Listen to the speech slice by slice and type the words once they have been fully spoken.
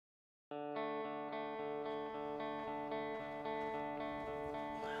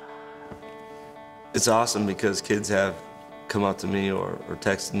It's awesome because kids have come up to me or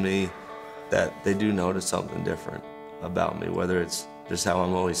texted me that they do notice something different about me, whether it's just how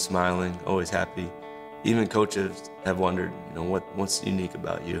I'm always smiling, always happy. Even coaches have wondered, what's unique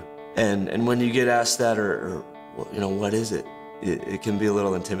about you? And when you get asked that or what is it? It can be a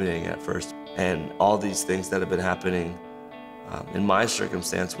little intimidating at first. And all these things that have been happening in my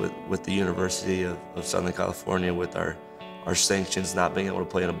circumstance with the University of Southern California, with our sanctions, not being able to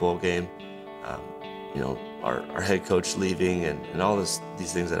play in a bowl game, our head coach leaving and all these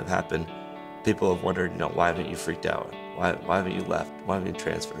things that have happened, people have wondered, why haven't you freaked out? Why haven't you left? Why haven't you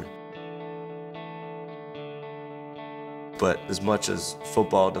transferred? But as much as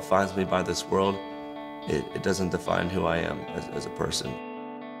football defines me by this world, it doesn't define who I am as a person.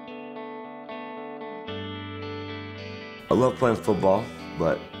 I love playing football,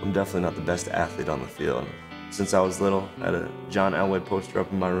 but I'm definitely not the best athlete on the field. Since I was little, I had a John Elway poster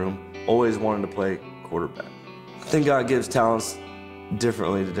up in my room. Always wanted to play quarterback. I think God gives talents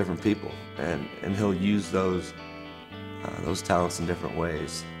differently to different people, and He'll use those talents in different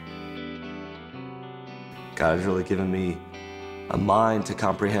ways. God has really given me a mind to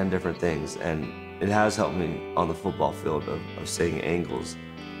comprehend different things, and it has helped me on the football field of seeing angles,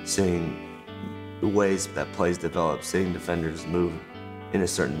 seeing the ways that plays develop, seeing defenders move in a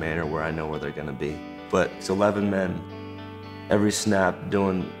certain manner where I know where they're going to be. But it's 11 men, every snap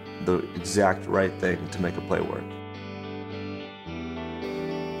doing the exact right thing to make a play work.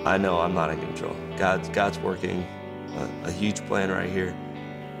 I know I'm not in control. God's working a huge plan right here,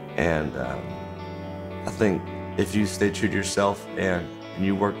 and I think if you stay true to yourself and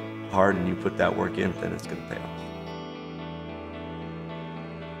you work hard and you put that work in, then it's going to pay off.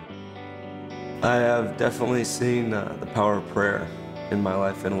 I have definitely seen the power of prayer in my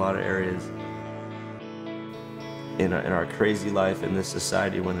life in a lot of areas. In our crazy life in this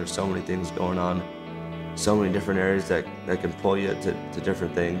society, when there's so many things going on, so many different areas that can pull you to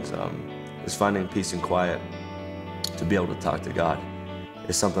different things, is finding peace and quiet to be able to talk to God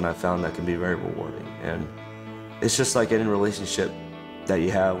is something I found that can be very rewarding. And it's just like any relationship that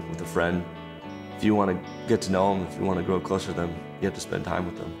you have with a friend. If you want to get to know them, if you want to grow closer to them, you have to spend time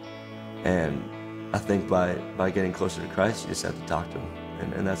with them. And I think by getting closer to Christ, you just have to talk to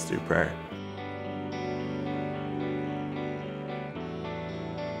Him, and that's through prayer.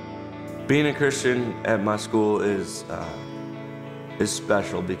 Being a Christian at my school is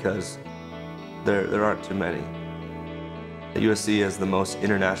special because there aren't too many. USC has the most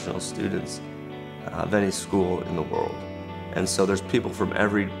international students of any school in the world. And so there's people from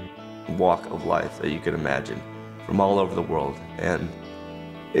every walk of life that you can imagine, from all over the world. And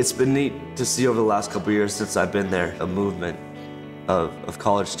it's been neat to see over the last couple of years since I've been there, a movement of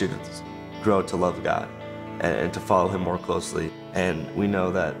college students grow to love God and to follow Him more closely. And we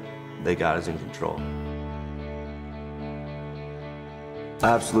know that God is in control. I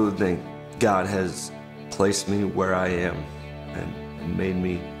absolutely think God has placed me where I am and made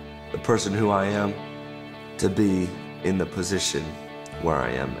me the person who I am to be in the position where I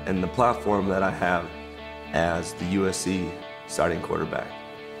am. And the platform that I have as the USC starting quarterback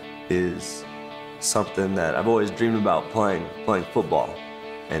is something that I've always dreamed about playing football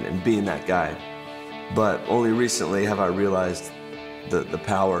and being that guy. But only recently have I realized the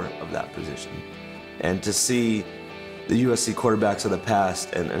power of that position. And to see the USC quarterbacks of the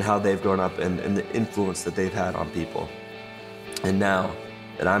past and how they've grown up and the influence that they've had on people. And now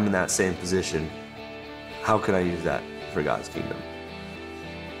that I'm in that same position, how can I use that for God's kingdom?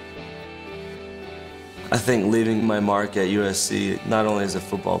 I think leaving my mark at USC, not only as a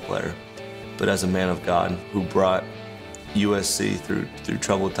football player, but as a man of God who brought USC through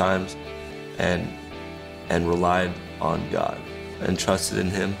troubled times and relied on God and trusted in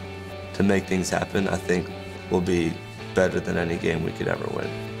Him to make things happen, I think will be better than any game we could ever win.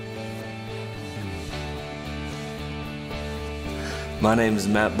 My name is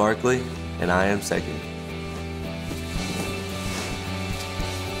Matt Barkley, and I am second.